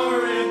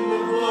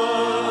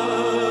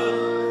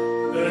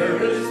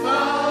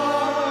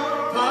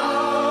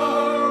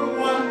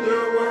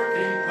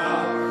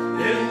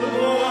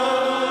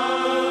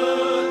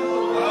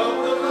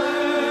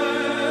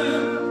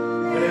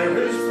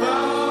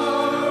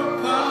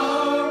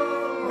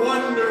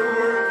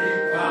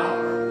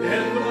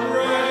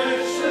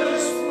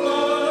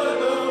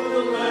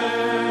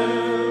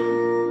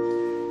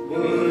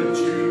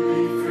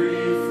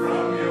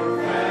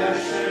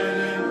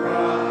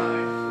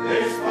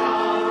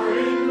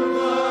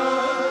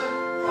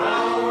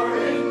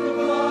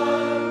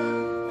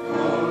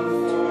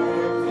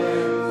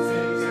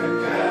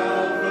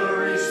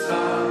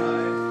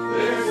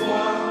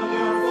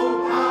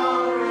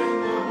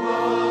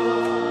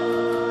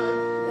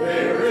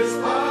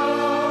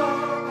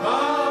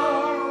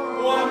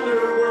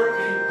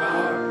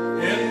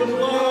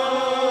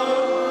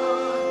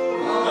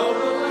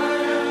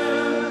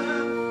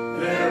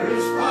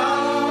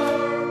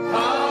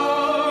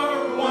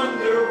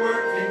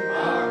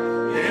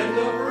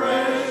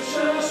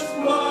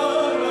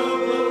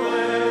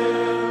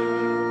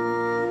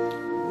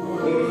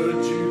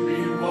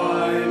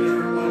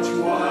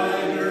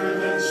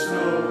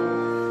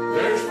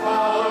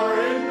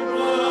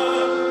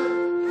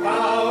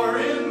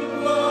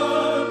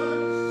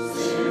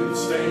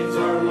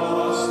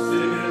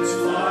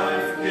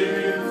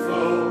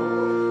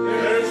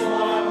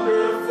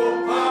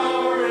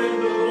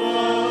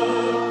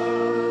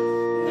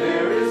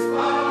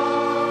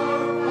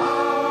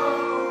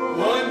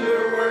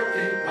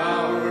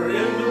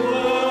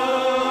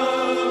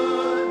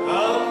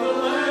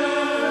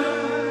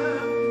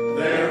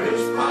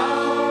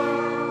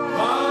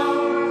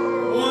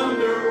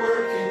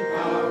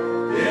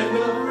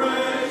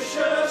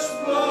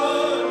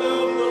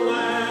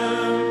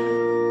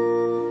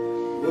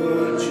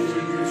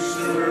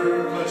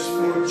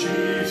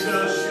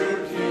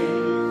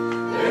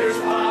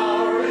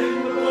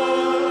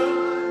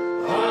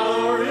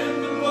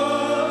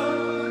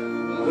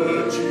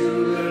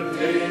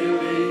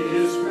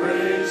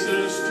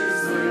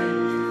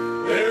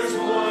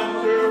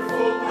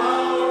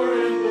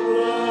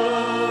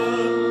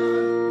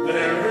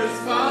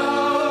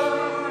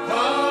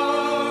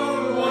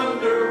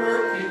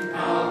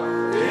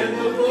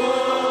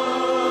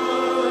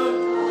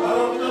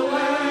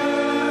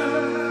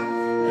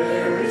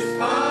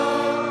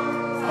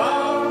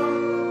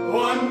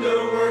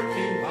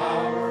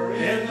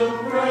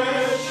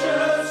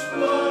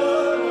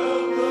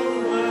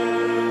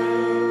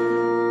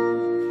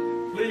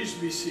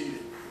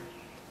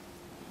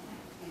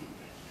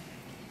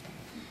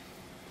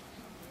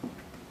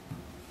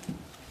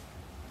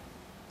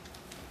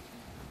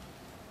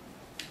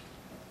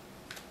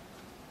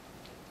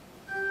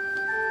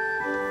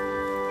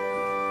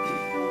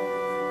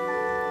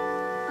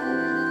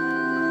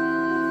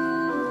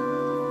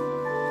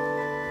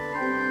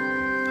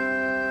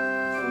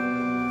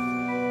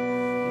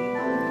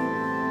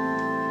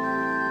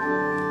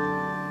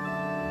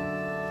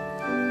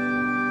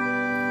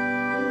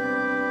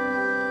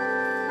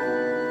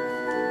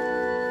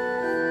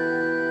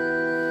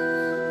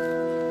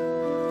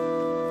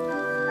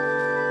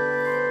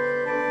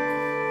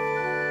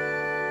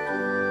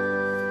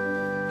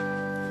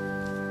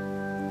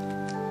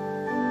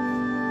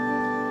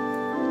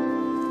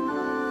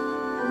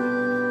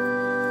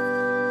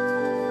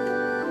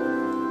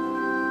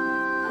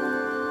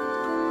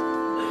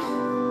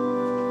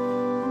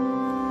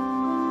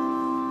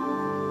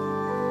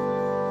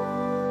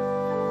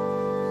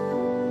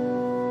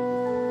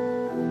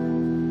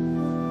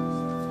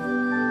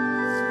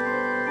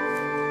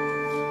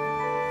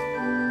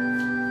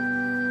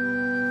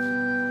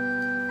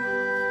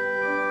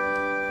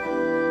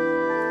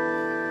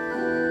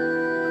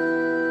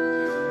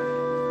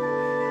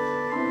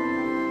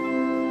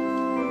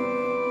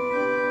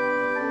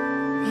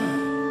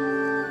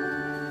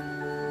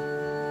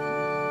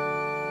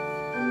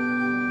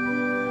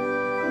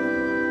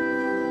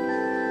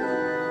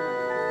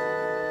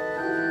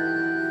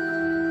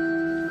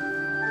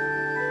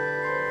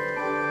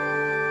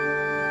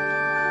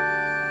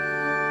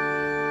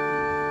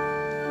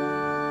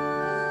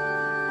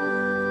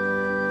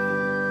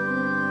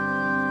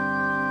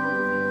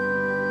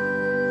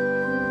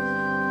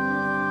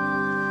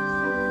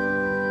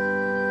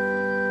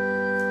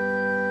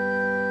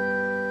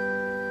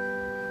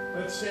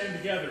 Let's stand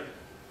together.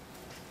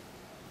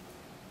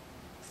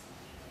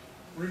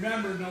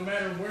 Remember, no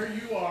matter where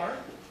you are,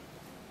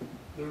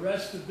 the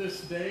rest of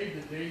this day,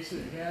 the days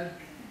ahead,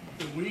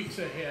 the weeks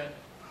ahead,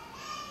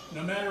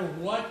 no matter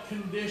what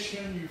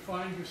condition you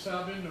find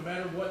yourself in, no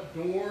matter what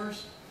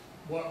doors,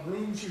 what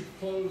rooms you've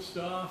closed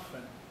off,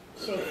 and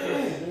so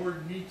forth, the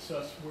Lord meets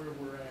us where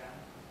we're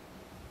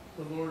at.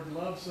 The Lord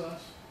loves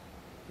us.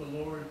 The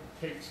Lord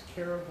takes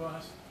care of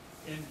us,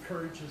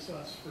 encourages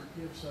us,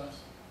 forgives us,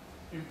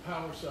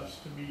 empowers us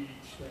to meet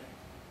each day.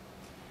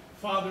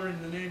 Father,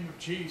 in the name of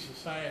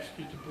Jesus, I ask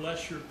you to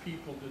bless your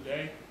people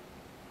today.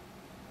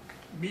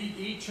 Meet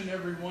each and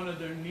every one of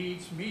their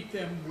needs. Meet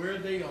them where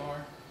they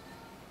are.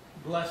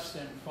 Bless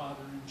them,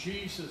 Father, in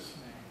Jesus'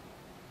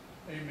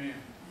 name. Amen.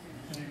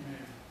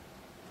 Amen.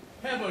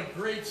 Have a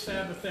great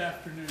Sabbath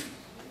afternoon.